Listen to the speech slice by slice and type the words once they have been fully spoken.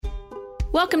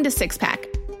Welcome to Six Pack.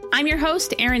 I'm your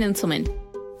host, Erin Inselman.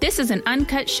 This is an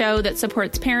uncut show that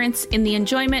supports parents in the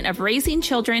enjoyment of raising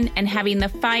children and having the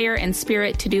fire and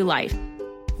spirit to do life,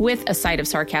 with a side of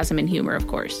sarcasm and humor, of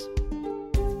course.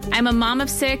 I'm a mom of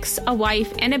six, a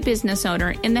wife, and a business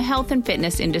owner in the health and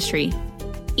fitness industry.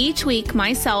 Each week,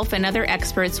 myself and other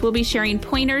experts will be sharing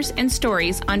pointers and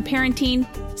stories on parenting,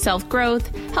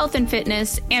 self-growth, health and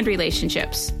fitness, and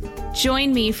relationships.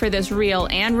 Join me for this real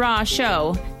and raw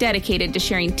show dedicated to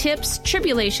sharing tips,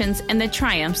 tribulations, and the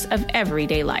triumphs of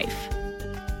everyday life.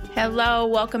 Hello,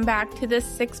 welcome back to the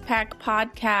Six Pack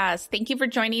Podcast. Thank you for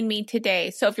joining me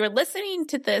today. So if you're listening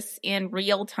to this in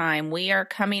real time, we are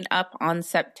coming up on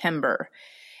September.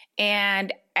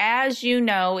 And as you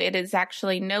know, it is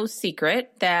actually no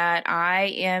secret that I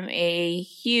am a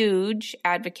huge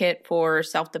advocate for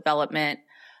self-development.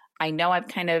 I know I've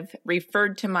kind of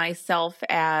referred to myself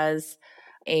as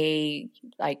a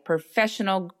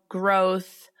professional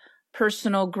growth,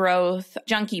 personal growth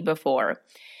junkie before.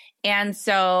 And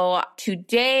so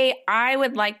today I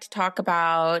would like to talk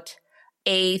about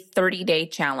a 30-day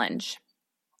challenge,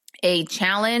 a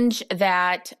challenge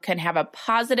that can have a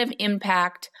positive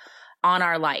impact on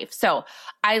our life. So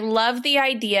I love the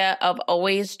idea of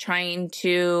always trying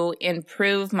to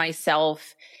improve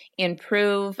myself,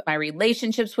 improve my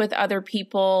relationships with other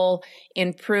people,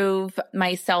 improve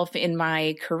myself in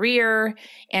my career,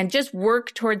 and just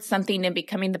work towards something and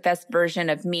becoming the best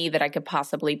version of me that I could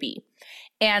possibly be.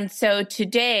 And so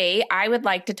today I would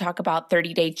like to talk about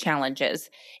 30-day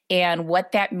challenges and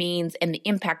what that means and the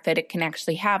impact that it can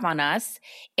actually have on us.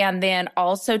 And then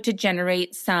also to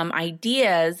generate some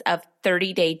ideas of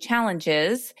 30-day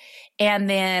challenges. And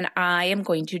then I am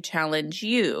going to challenge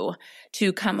you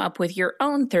to come up with your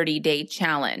own 30-day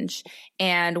challenge.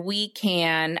 And we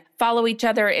can follow each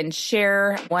other and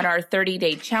share what our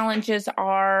 30-day challenges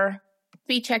are.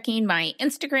 Be checking my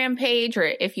Instagram page, or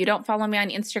if you don't follow me on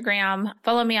Instagram,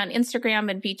 follow me on Instagram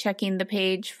and be checking the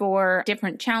page for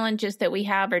different challenges that we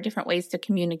have or different ways to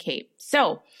communicate.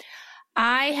 So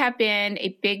I have been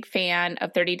a big fan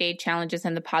of 30-day challenges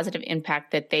and the positive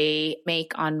impact that they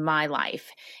make on my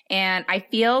life. And I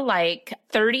feel like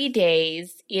 30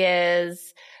 days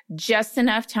is just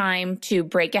enough time to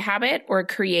break a habit or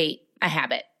create a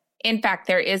habit. In fact,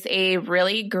 there is a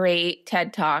really great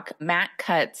TED Talk. Matt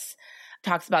Cutts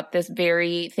talks about this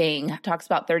very thing, talks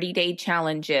about 30-day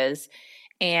challenges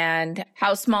and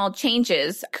how small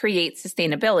changes create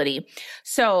sustainability.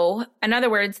 So in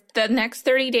other words, the next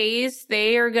 30 days,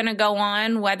 they are going to go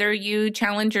on whether you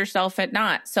challenge yourself or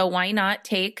not. So why not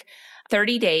take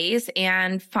 30 days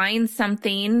and find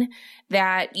something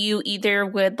that you either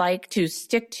would like to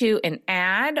stick to and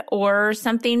add, or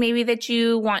something maybe that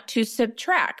you want to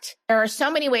subtract. There are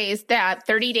so many ways that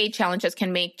 30-day challenges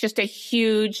can make just a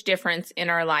huge difference in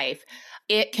our life.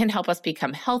 It can help us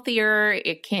become healthier.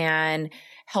 It can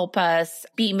help us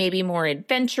be maybe more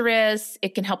adventurous.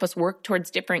 It can help us work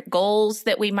towards different goals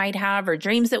that we might have or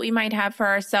dreams that we might have for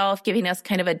ourselves, giving us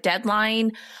kind of a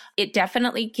deadline. It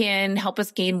definitely can help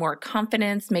us gain more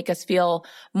confidence, make us feel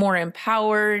more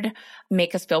empowered,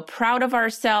 make us feel proud of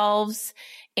ourselves,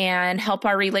 and help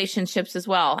our relationships as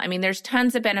well. I mean, there's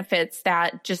tons of benefits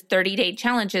that just 30-day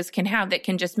challenges can have that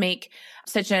can just make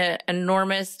such an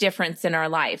enormous difference in our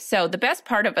life. So the best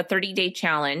part of a 30-day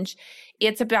challenge,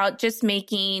 it's about just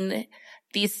making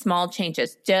these small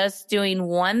changes, just doing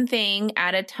one thing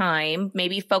at a time,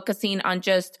 maybe focusing on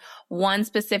just one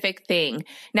specific thing.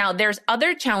 Now, there's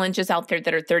other challenges out there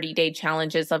that are 30-day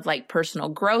challenges of like personal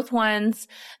growth ones,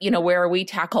 where we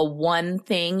tackle one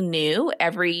thing new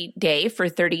every day for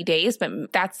 30 days.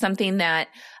 But that's something that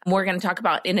we're going to talk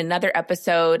about in another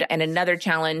episode and another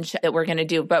challenge that we're going to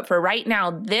do. But for right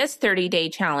now, this 30-day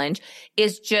challenge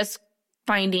is just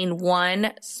finding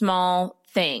one small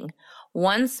thing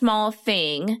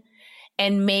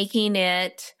and making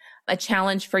it a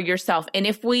challenge for yourself. And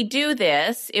if we do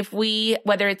this,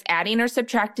 whether it's adding or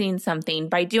subtracting something,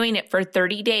 by doing it for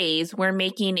 30 days, we're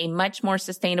making a much more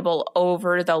sustainable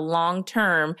over the long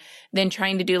term than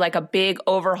trying to do like a big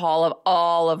overhaul of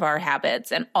all of our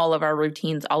habits and all of our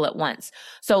routines all at once.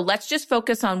 So let's just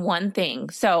focus on one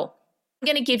thing. So I'm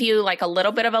going to give you like a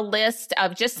little bit of a list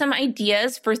of just some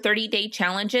ideas for 30-day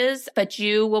challenges, but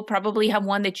you will probably have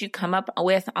one that you come up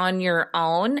with on your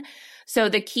own. So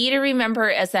the key to remember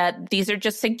is that these are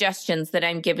just suggestions that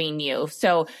I'm giving you.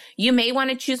 So you may want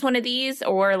to choose one of these,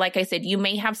 or like I said, you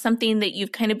may have something that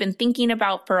you've kind of been thinking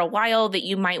about for a while that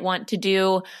you might want to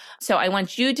do. So I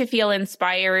want you to feel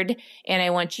inspired, and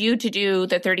I want you to do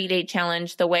the 30-day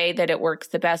challenge the way that it works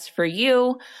the best for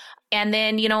you. And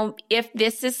then, if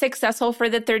this is successful for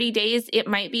the 30 days, it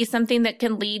might be something that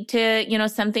can lead to,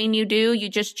 something you do. You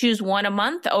just choose one a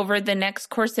month over the next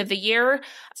course of the year.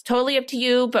 It's totally up to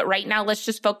you. But right now, let's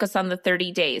just focus on the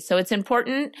 30 days. So it's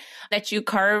important that you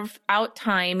carve out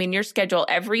time in your schedule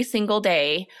every single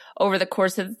day over the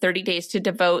course of the 30 days to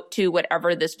devote to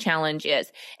whatever this challenge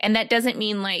is. And that doesn't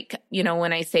mean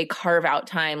when I say carve out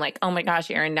time, like, oh my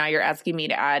gosh, Erin, now you're asking me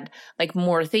to add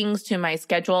more things to my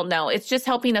schedule. No, it's just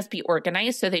helping us be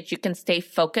organized so that you can stay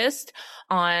focused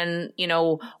on,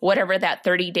 whatever that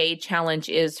 30-day challenge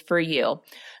is for you.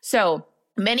 So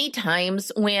many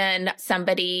times when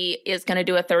somebody is going to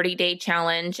do a 30-day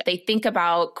challenge, they think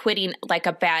about quitting like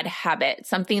a bad habit,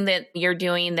 something that you're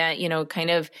doing that, kind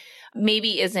of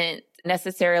maybe isn't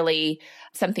necessarily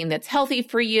something that's healthy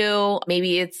for you.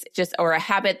 Maybe it's just, or a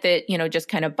habit that, just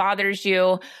kind of bothers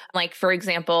you. Like, for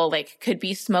example, could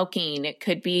be smoking. It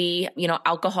could be,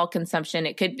 alcohol consumption.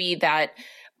 It could be that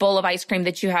bowl of ice cream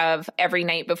that you have every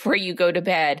night before you go to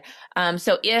bed.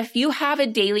 So if you have a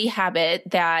daily habit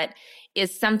that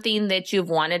is something that you've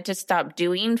wanted to stop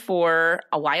doing for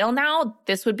a while now,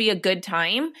 this would be a good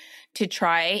time to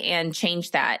try and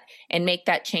change that and make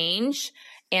that change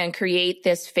and create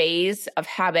this phase of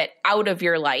habit out of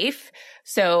your life.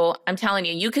 So I'm telling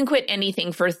you, you can quit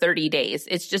anything for 30 days.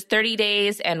 It's just 30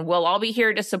 days and we'll all be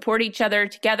here to support each other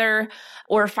together,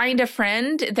 or find a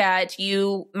friend that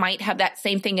you might have that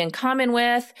same thing in common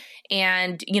with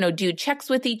and, do checks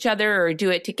with each other or do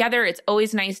it together. It's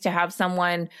always nice to have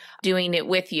someone doing it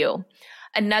with you.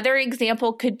 Another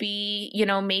example could be,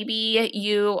 maybe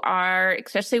you are,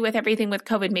 especially with everything with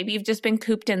COVID, maybe you've just been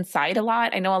cooped inside a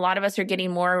lot. I know a lot of us are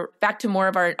getting back to more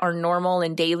of our normal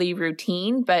and daily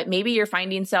routine, but maybe you're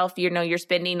finding yourself, you're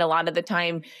spending a lot of the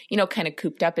time, kind of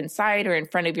cooped up inside or in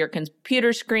front of your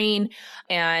computer screen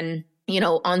and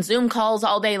on Zoom calls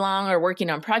all day long or working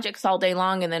on projects all day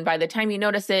long. And then by the time you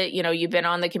notice it, you've been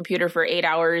on the computer for 8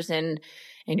 hours and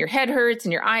your head hurts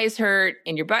and your eyes hurt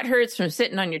and your butt hurts from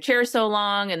sitting on your chair so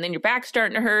long. And then your back's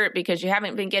starting to hurt because you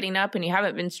haven't been getting up and you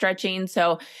haven't been stretching.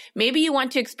 So maybe you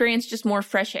want to experience just more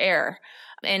fresh air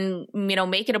and,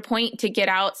 make it a point to get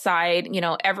outside,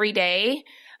 every day.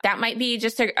 That might be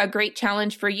just a great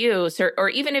challenge for you. So, or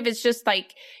even if it's just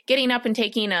getting up and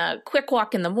taking a quick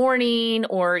walk in the morning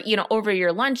or, over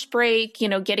your lunch break,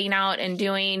 getting out and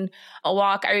doing a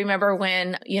walk. I remember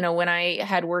when I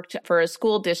had worked for a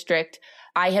school district,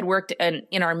 I had worked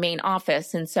in our main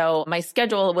office. And so my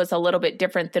schedule was a little bit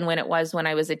different than when it was when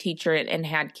I was a teacher and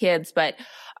had kids. But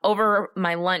over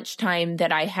my lunchtime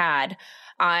that I had,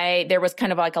 there was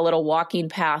kind of like a little walking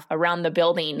path around the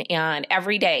building. And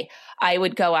every day I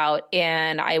would go out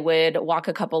and I would walk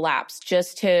a couple laps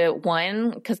just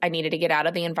because I needed to get out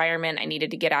of the environment. I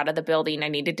needed to get out of the building. I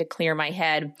needed to clear my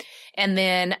head. And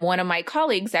then one of my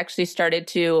colleagues actually started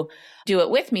to do it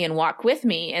with me and walk with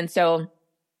me. And so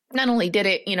not only did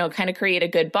it, kind of create a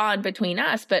good bond between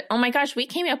us, but oh my gosh, we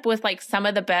came up with some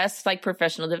of the best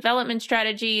professional development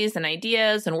strategies and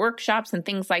ideas and workshops and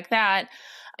things like that.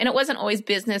 And it wasn't always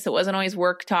business. It wasn't always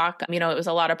work talk. It was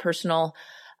a lot of personal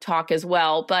talk as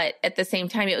well. But at the same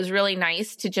time, it was really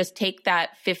nice to just take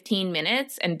that 15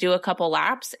 minutes and do a couple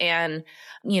laps and,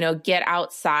 get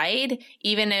outside,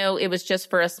 even though it was just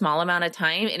for a small amount of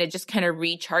time. And it just kind of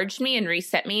recharged me and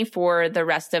reset me for the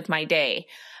rest of my day.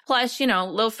 Plus, a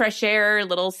little fresh air, a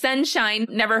little sunshine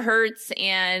never hurts.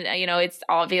 And, it's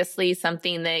obviously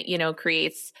something that,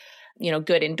 creates,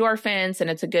 good endorphins and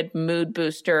it's a good mood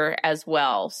booster as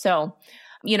well. So,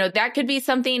 that could be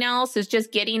something else is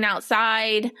just getting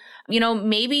outside.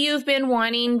 Maybe you've been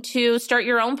wanting to start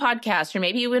your own podcast, or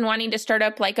maybe you've been wanting to start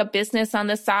up a business on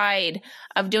the side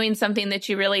of doing something that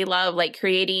you really love, like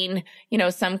creating,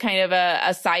 some kind of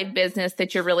a side business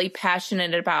that you're really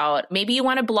passionate about. Maybe you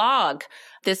want to blog.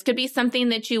 This could be something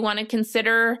that you want to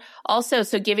consider also.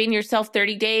 So giving yourself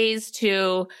 30 days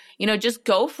to, just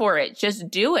go for it, just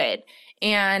do it.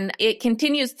 And it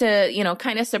continues to,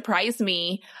 kind of surprise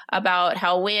me about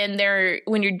how when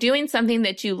you're doing something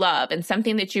that you love and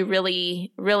something that you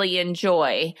really, really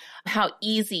enjoy, how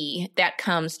easy that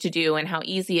comes to do and how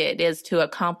easy it is to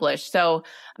accomplish. So,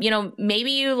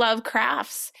 maybe you love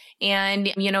crafts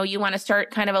and, you want to start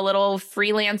kind of a little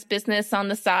freelance business on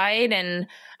the side and,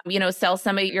 sell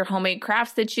some of your homemade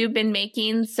crafts that you've been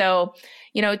making. So,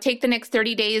 take the next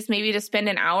 30 days, maybe to spend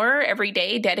an hour every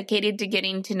day dedicated to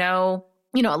getting to know,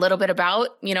 a little bit about,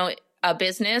 a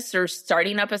business or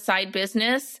starting up a side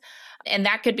business. And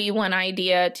that could be one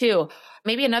idea too.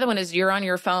 Maybe another one is you're on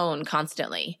your phone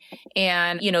constantly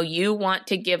and, you want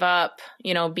to give up,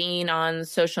 being on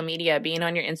social media, being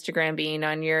on your Instagram, being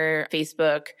on your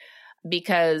Facebook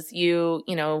because you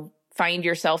find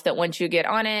yourself that once you get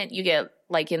on it, you get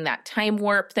like in that time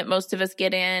warp that most of us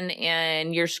get in,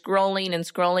 and you're scrolling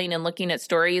and looking at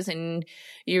stories, and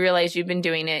you realize you've been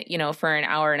doing it, for an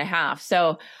hour and a half.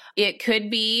 So it could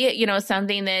be,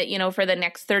 something that, for the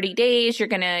next 30 days, you're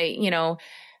going to,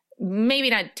 maybe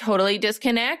not totally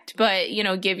disconnect, but,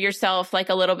 give yourself like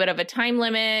a little bit of a time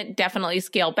limit, definitely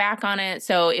scale back on it.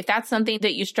 So if that's something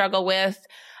that you struggle with,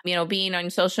 being on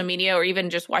social media or even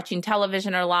just watching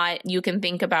television a lot, you can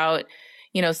think about,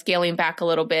 scaling back a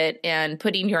little bit and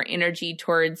putting your energy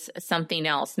towards something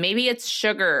else. Maybe it's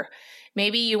sugar.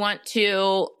 Maybe you want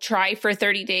to try for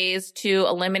 30 days to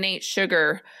eliminate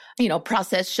sugar,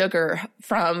 processed sugar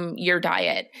from your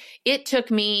diet. It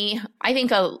took me, I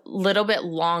think, a little bit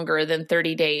longer than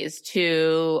 30 days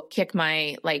to kick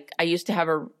I used to have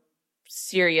a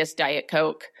serious Diet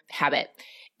Coke habit.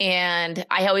 And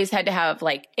I always had to have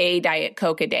like a Diet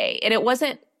Coke a day. And it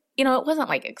wasn't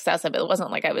like excessive. It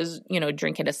wasn't like I was,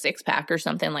 drinking a 6-pack or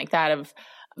something like that of,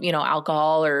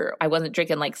 alcohol, or I wasn't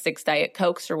drinking like 6 Diet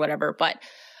Cokes or whatever. But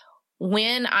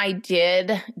when I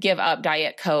did give up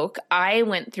Diet Coke, I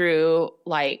went through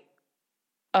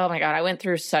oh my God, I went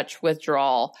through such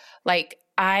withdrawal. Like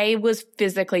I was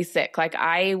physically sick. Like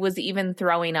I was even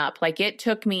throwing up. Like it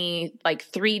took me like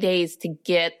 3 days to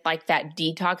get like that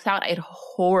detox out. I had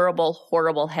horrible,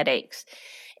 horrible headaches.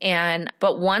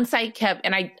 But once I kept,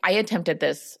 and I attempted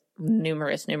this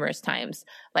numerous times.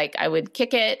 Like I would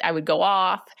kick it, I would go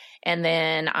off, and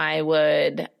then I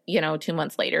would, 2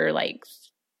 months later, like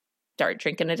start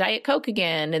drinking a Diet Coke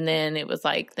again. And then it was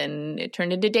like, then it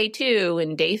turned into day 2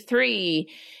 and day 3.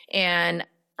 And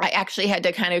I actually had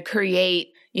to kind of create,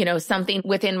 something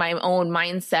within my own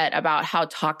mindset about how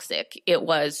toxic it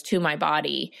was to my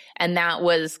body. And that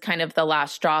was kind of the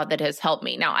last straw that has helped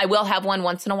me. Now, I will have one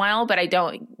once in a while, but I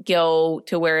don't go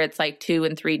to where it's like 2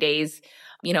 and 3 days,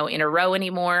 in a row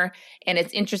anymore. And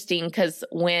it's interesting because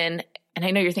and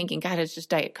I know you're thinking, God, it's just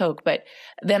Diet Coke. But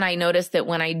then I noticed that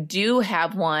when I do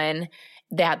have one,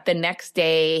 that the next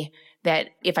day, that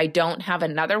if I don't have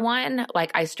another one,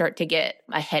 like I start to get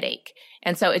a headache.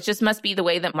 And so it just must be the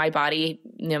way that my body,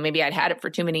 maybe I'd had it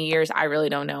for too many years. I really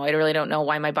don't know. I really don't know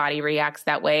why my body reacts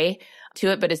that way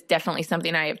to it, but it's definitely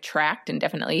something I have tracked and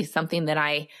definitely something that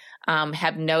I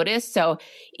have noticed. So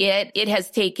it has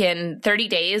taken 30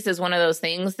 days is one of those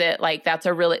things that like, that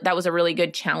was a really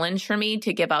good challenge for me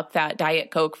to give up that Diet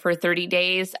Coke for 30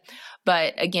 days.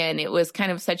 But again, it was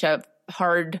kind of such a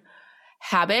hard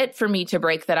habit for me to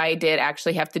break that I did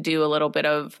actually have to do a little bit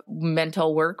of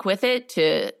mental work with it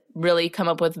to really come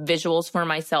up with visuals for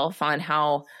myself on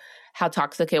how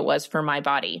toxic it was for my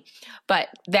body. But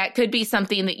that could be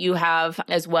something that you have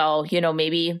as well.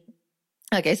 Maybe,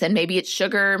 like I said, maybe it's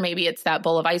sugar, maybe it's that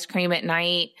bowl of ice cream at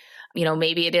night,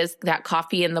 maybe it is that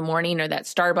coffee in the morning or that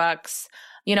Starbucks.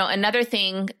 Another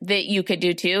thing that you could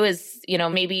do too is,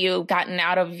 maybe you've gotten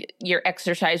out of your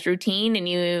exercise routine and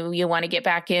you want to get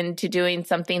back into doing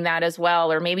something that as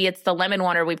well. Or maybe it's the lemon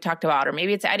water we've talked about, or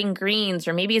maybe it's adding greens,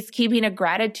 or maybe it's keeping a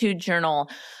gratitude journal.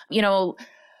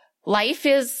 Life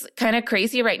is kind of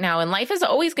crazy right now, and life is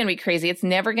always going to be crazy. It's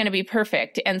never going to be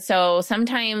perfect. And so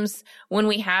sometimes when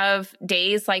we have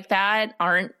days like that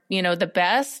aren't, the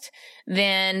best,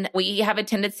 then we have a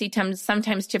tendency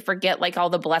sometimes to forget like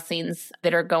all the blessings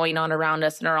that are going on around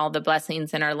us and are all the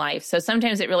blessings in our life. So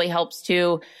sometimes it really helps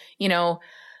to,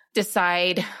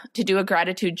 decide to do a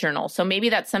gratitude journal. So maybe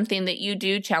that's something that you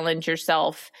do challenge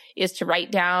yourself, is to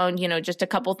write down, just a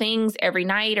couple things every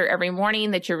night or every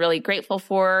morning that you're really grateful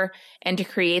for, and to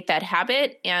create that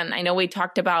habit. And I know we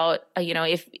talked about,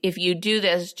 if you do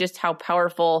this, just how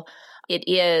powerful it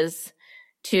is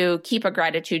to keep a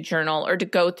gratitude journal, or to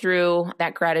go through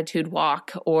that gratitude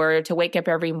walk, or to wake up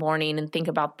every morning and think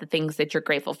about the things that you're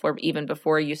grateful for even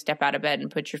before you step out of bed and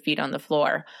put your feet on the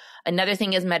floor. Another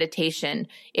thing is meditation.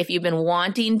 If you've been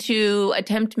wanting to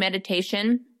attempt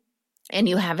meditation and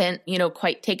you haven't,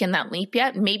 quite taken that leap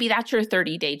yet, maybe that's your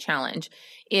 30-day challenge,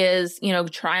 is,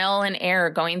 trial and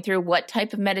error, going through what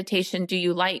type of meditation do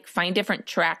you like? Find different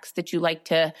tracks that you like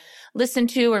to listen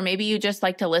to, or maybe you just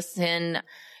like to listen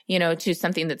to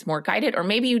something that's more guided, or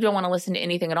maybe you don't want to listen to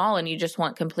anything at all and you just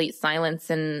want complete silence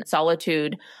and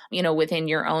solitude, within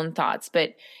your own thoughts.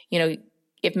 But,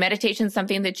 if meditation is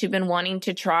something that you've been wanting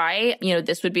to try,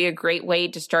 this would be a great way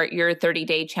to start your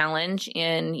 30-day challenge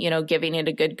in, giving it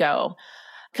a good go.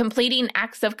 Completing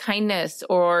acts of kindness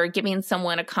or giving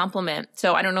someone a compliment.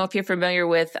 So I don't know if you're familiar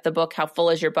with the book, How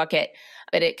Full Is Your Bucket?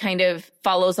 But it kind of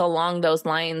follows along those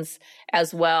lines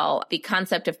as well. The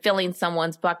concept of filling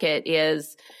someone's bucket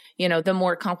is, the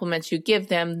more compliments you give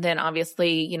them, then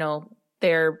obviously,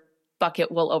 their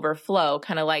bucket will overflow,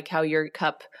 kind of like how your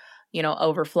cup,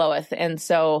 overfloweth. And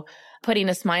so putting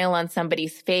a smile on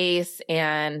somebody's face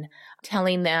and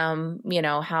telling them,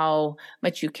 how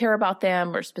much you care about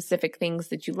them or specific things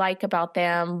that you like about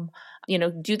them,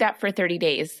 do that for 30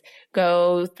 days.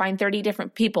 Go find 30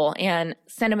 different people and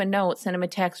send them a note, send them a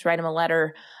text, write them a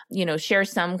letter, share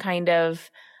some kind of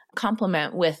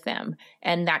compliment with them.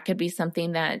 And that could be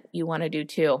something that you want to do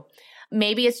too.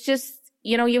 Maybe it's just,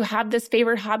 you have this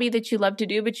favorite hobby that you love to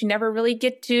do, but you never really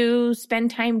get to spend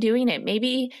time doing it.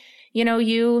 Maybe,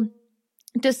 you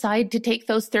decide to take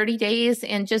those 30 days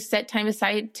and just set time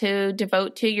aside to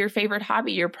devote to your favorite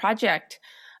hobby, your project,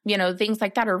 things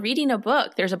like that, or reading a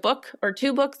book. There's a book or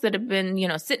two books that have been,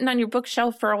 sitting on your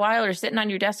bookshelf for a while or sitting on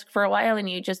your desk for a while, and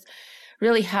you just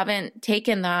really haven't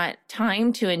taken that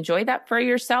time to enjoy that for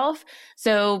yourself.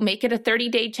 So make it a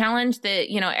 30-day challenge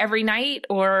that, every night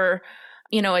or,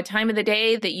 a time of the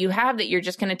day that you have that you're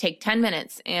just going to take 10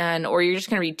 minutes or you're just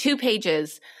going to read 2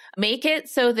 pages. Make it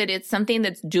so that it's something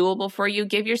that's doable for you.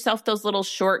 Give yourself those little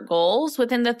short goals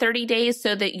within the 30 days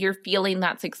so that you're feeling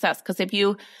that success. Because if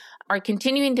you are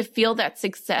continuing to feel that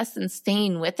success and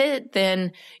staying with it,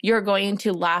 then you're going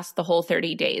to last the whole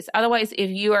 30 days. Otherwise, if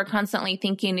you are constantly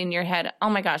thinking in your head, oh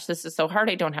my gosh, this is so hard,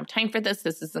 I don't have time for this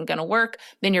isn't going to work,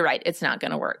 then you're right, it's not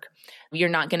going to work. You're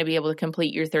not going to be able to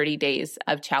complete your 30 days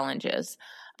of challenges.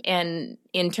 And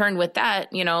in turn with that,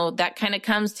 that kind of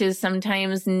comes to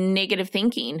sometimes negative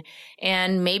thinking.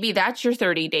 And maybe that's your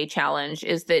 30-day challenge,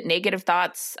 is that negative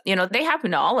thoughts, they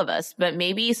happen to all of us, but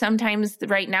maybe sometimes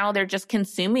right now they're just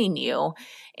consuming you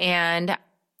and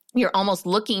you're almost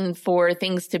looking for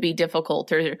things to be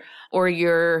difficult or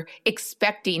you're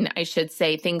expecting, I should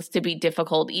say, things to be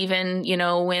difficult, even,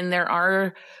 when there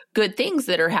are good things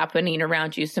that are happening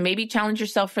around you. So maybe challenge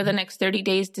yourself for the next 30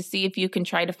 days to see if you can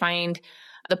try to find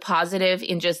the positive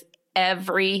in just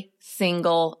every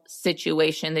single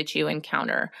situation that you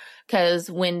encounter.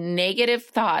 Because when negative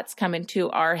thoughts come into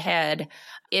our head,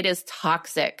 it is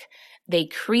toxic. They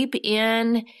creep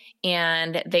in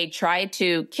and they try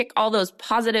to kick all those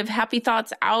positive, happy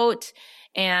thoughts out.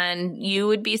 And you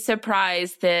would be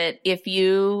surprised that if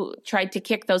you tried to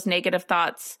kick those negative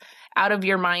thoughts out of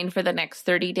your mind for the next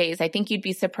 30 days, I think you'd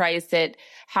be surprised at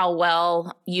how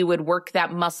well you would work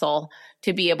that muscle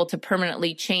to be able to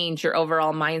permanently change your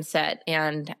overall mindset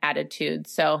and attitude.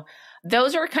 So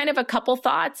those are kind of a couple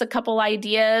thoughts, a couple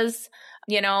ideas.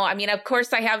 Of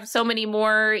course I have so many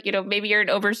more, maybe you're an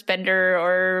overspender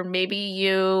or maybe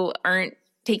you aren't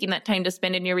taking that time to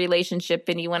spend in your relationship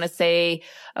and you want to say,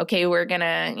 okay, we're going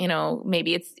to,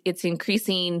 maybe it's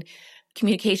increasing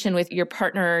communication with your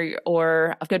partner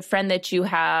or a good friend that you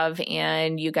have,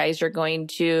 and you guys are going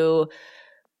to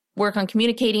work on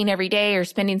communicating every day or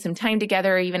spending some time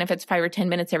together, even if it's 5 or 10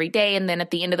 minutes every day. And then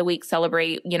at the end of the week,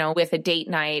 celebrate, with a date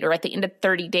night, or at the end of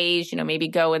 30 days, maybe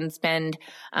go and spend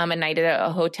a night at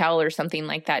a hotel or something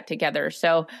like that together.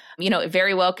 So, it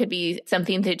very well could be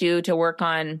something to do to work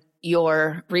on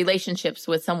your relationships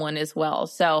with someone as well.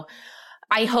 So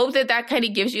I hope that kind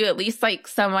of gives you at least like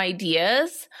some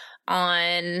ideas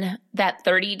on that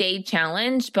 30-day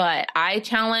challenge, but I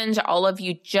challenge all of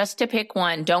you just to pick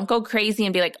one. Don't go crazy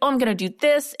and be like, oh, I'm going to do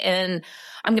this and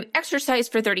I'm going to exercise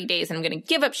for 30 days and I'm going to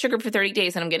give up sugar for 30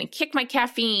 days and I'm going to kick my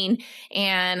caffeine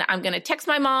and I'm going to text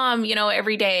my mom,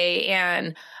 every day,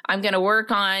 and I'm going to work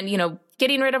on,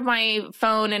 getting rid of my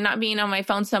phone and not being on my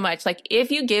phone so much. Like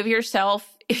if you give yourself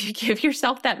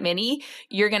that many,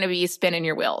 you're going to be spinning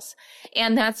your wheels.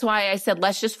 And that's why I said,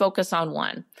 let's just focus on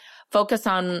one. Focus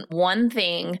on one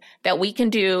thing that we can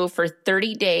do for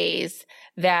 30 days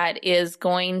that is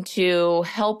going to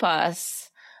help us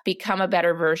become a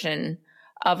better version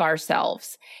of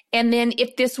ourselves. And then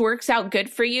if this works out good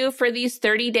for you for these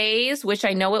 30 days, which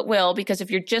I know it will, because if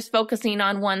you're just focusing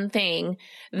on one thing,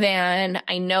 then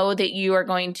I know that you are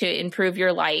going to improve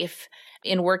your life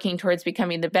in working towards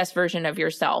becoming the best version of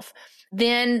yourself.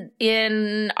 Then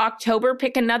in October,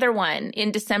 pick another one.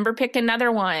 In December, pick another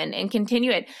one and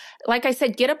continue it. Like I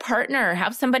said, get a partner,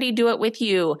 have somebody do it with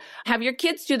you, have your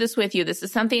kids do this with you. This is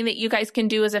something that you guys can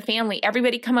do as a family.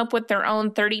 Everybody come up with their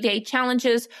own 30-day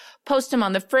challenges, post them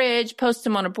on the fridge, post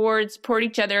them on a board, support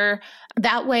each other.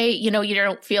 That way, you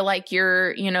don't feel like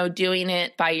you're, doing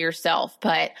it by yourself.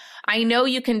 But I know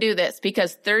you can do this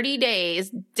because 30 days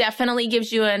definitely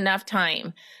gives you enough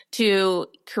time to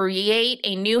create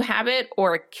a new habit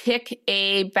or kick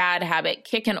a bad habit,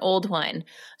 kick an old one.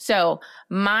 So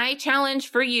my challenge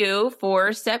for you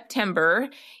for September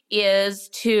is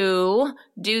to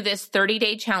do this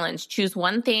 30-day challenge. Choose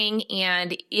one thing.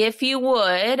 And if you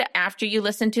would, after you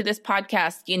listen to this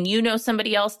podcast and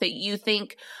somebody else that you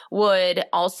think would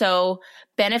also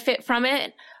benefit from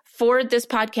it, forward this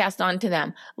podcast on to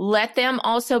them. Let them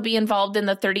also be involved in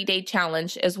the 30-day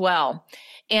challenge as well.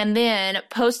 And then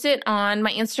post it on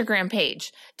my Instagram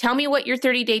page. Tell me what your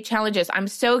 30-day challenge is. I'm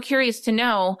so curious to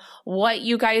know what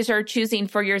you guys are choosing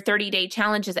for your 30-day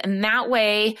challenges. And that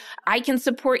way I can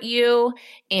support you,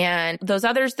 and those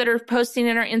others that are posting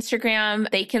in our Instagram,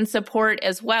 they can support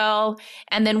as well.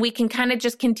 And then we can kind of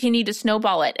just continue to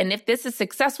snowball it. And if this is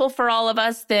successful for all of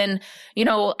us, then,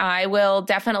 I will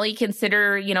definitely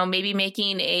consider, maybe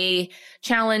making a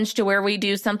challenge to where we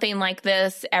do something like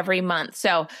this every month.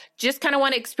 So just kind of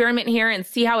want to experiment here and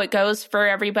see how it goes for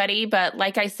everybody. But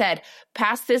like I said,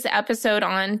 pass this episode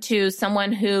on to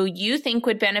someone who you think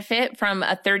would benefit from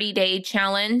a 30-day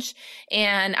challenge.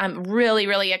 And I'm really,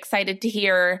 really excited to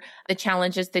hear the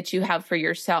challenges that you have for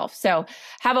yourself. So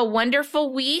have a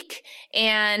wonderful week.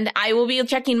 And I will be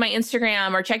checking my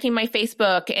Instagram or checking my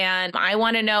Facebook. And I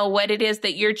want to know what it is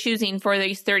that you're choosing for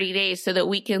these 30 days so that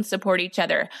we can support each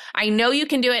other. I know you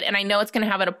can do it, and I know it's going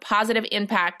to have a positive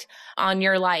impact on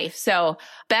your life. So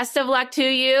best of luck to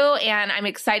you. And I'm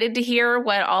excited to hear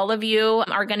what all of you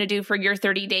are going to do for your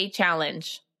 30-day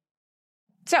challenge.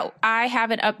 So I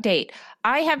have an update.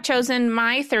 I have chosen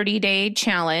my 30-day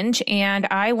challenge, and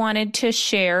I wanted to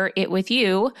share it with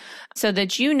you so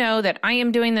that you know that I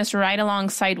am doing this right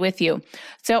alongside with you.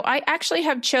 So I actually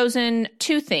have chosen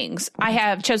two things. I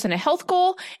have chosen a health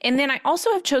goal, and then I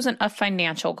also have chosen a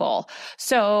financial goal.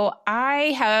 So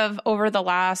I have, over the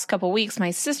last couple of weeks,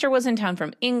 my sister was in town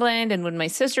from England, and when my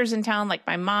sister's in town,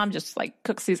 my mom just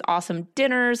cooks these awesome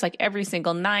dinners every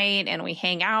single night, and we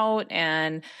hang out,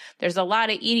 and there's a lot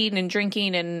of eating and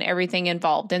drinking and everything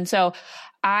involved. And so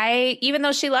even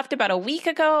though she left about a week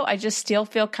ago, I just still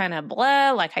feel kind of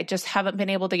blah, I just haven't been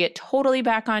able to get totally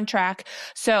back on track.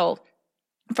 So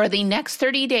for the next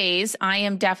 30 days, I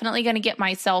am definitely going to get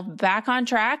myself back on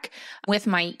track with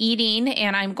my eating,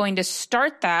 and I'm going to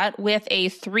start that with a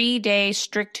 3-day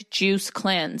strict juice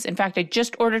cleanse. In fact, I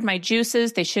just ordered my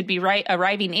juices. They should be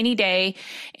arriving any day,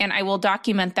 and I will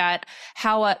document that,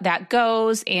 how that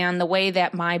goes, and the way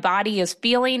that my body is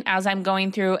feeling as I'm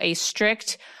going through a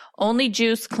strict only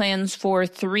juice cleanse for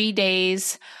 3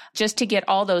 days, just to get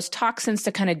all those toxins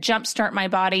to kind of jumpstart my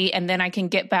body. And then I can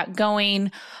get back going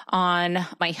on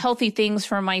my healthy things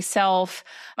for myself.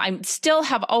 I still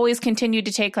have always continued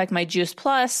to take my Juice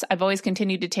Plus. I've always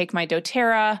continued to take my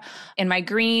doTERRA and my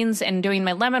greens and doing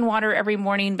my lemon water every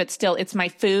morning, but still it's my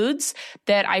foods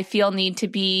that I feel need to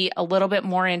be a little bit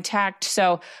more intact.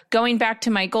 So going back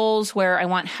to my goals where I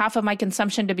want half of my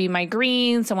consumption to be my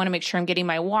greens, I want to make sure I'm getting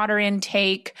my water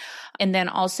intake, and then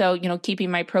also, keeping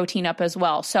my protein up as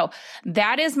well. So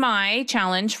that is my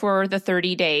challenge for the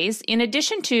 30 days, in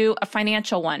addition to a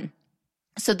financial one.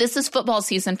 So this is football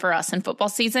season for us, and football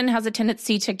season has a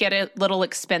tendency to get a little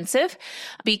expensive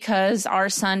because our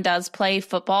son does play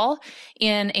football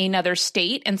in another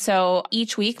state. And so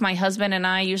each week, my husband and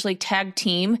I usually tag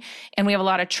team, and we have a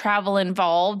lot of travel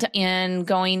involved in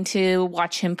going to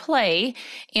watch him play.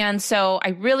 And so I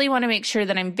really want to make sure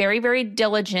that I'm very, very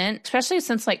diligent, especially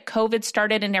since COVID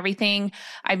started and everything.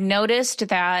 I've noticed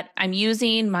that I'm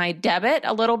using my debit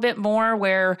a little bit more,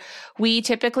 where we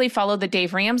typically follow the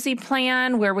Dave Ramsey plan,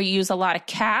 where we use a lot of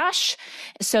cash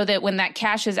so that when that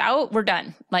cash is out, we're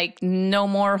done. No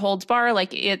more holds bar,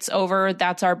 it's over.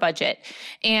 That's our budget.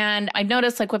 And I've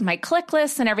noticed with my click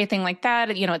lists and everything like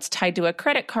that, it's tied to a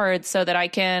credit card so that I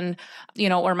can,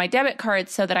 or my debit card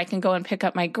so that I can go and pick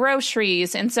up my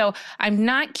groceries. And so I'm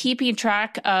not keeping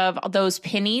track of those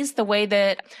pennies the way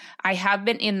that I have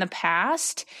been in the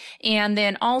past. And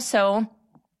then also,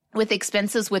 with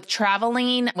expenses with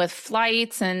traveling, with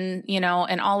flights and,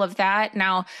 and all of that.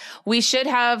 Now, we should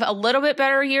have a little bit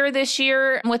better year this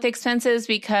year with expenses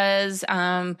because,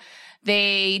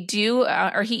 they do,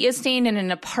 or he is staying in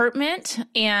an apartment.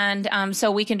 And,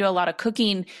 so we can do a lot of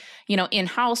cooking,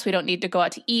 in-house. We don't need to go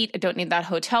out to eat. I don't need that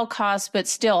hotel cost, but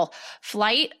still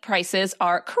flight prices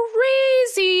are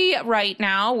crazy right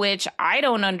now, which I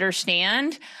don't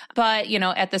understand. But,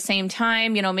 at the same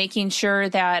time, making sure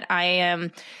that I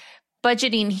am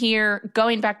budgeting here,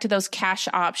 going back to those cash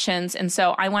options. And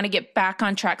so I want to get back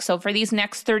on track. So for these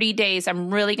next 30 days,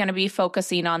 I'm really going to be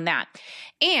focusing on that.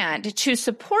 And to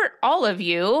support all of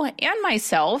you and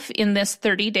myself in this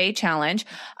 30-day challenge,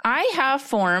 I have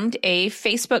formed a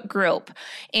Facebook group.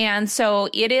 And so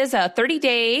it is a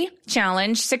 30-day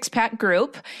challenge, 6-pack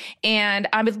group. And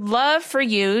I would love for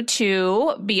you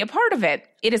to be a part of it.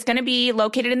 It is going to be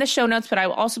located in the show notes, but I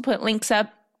will also put links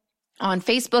up on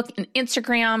Facebook and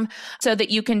Instagram so that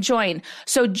you can join.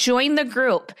 So join the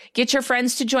group, get your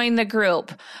friends to join the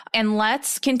group, and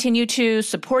let's continue to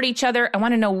support each other. I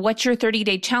want to know what your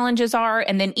 30-day challenges are.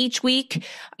 And then each week,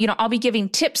 I'll be giving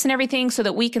tips and everything so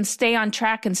that we can stay on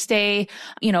track and stay,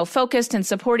 focused and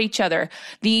support each other.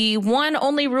 The one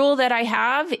only rule that I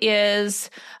have is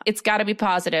it's got to be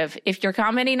positive. If you're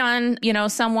commenting on,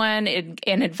 someone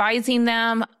and advising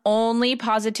them, only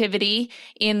positivity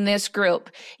in this group.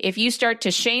 If you start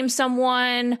to shame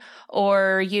someone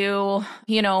or you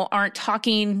aren't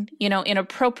talking,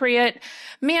 inappropriate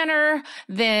manner,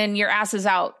 then your ass is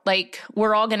out. Like,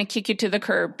 we're all going to kick you to the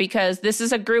curb, because this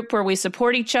is a group where we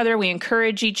support each other, we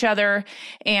encourage each other,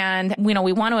 and,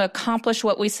 we want to accomplish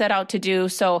what we set out to do.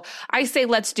 So I say,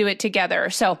 let's do it together.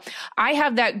 So I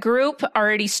have that group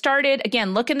already started.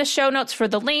 Again, look in the show notes for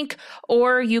the link,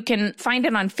 or you can find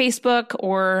it on Facebook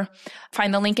or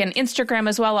find the link in Instagram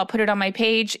as well. I'll put it on my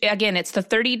page. Again, it's the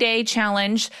 30-day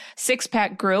challenge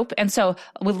 6-pack group. And so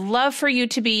I would love for you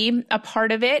to be a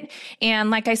part of it.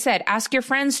 And like I said, ask your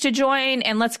friends to join,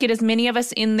 and let's get as many of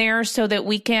us in there so that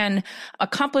we can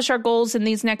accomplish our goals in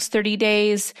these next 30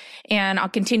 days. And I'll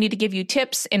continue to give you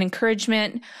tips and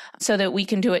encouragement so that we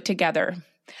can do it together.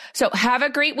 So have a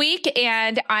great week,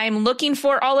 and I'm looking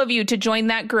for all of you to join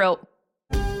that group.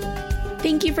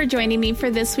 Thank you for joining me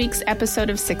for this week's episode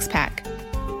of 6-Pack.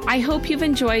 I hope you've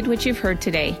enjoyed what you've heard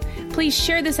today. Please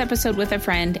share this episode with a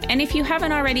friend, and if you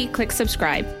haven't already, click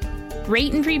subscribe.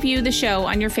 Rate and review the show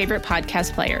on your favorite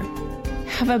podcast player.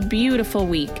 Have a beautiful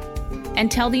week,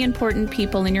 and tell the important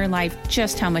people in your life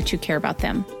just how much you care about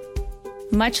them.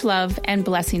 Much love and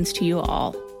blessings to you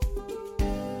all.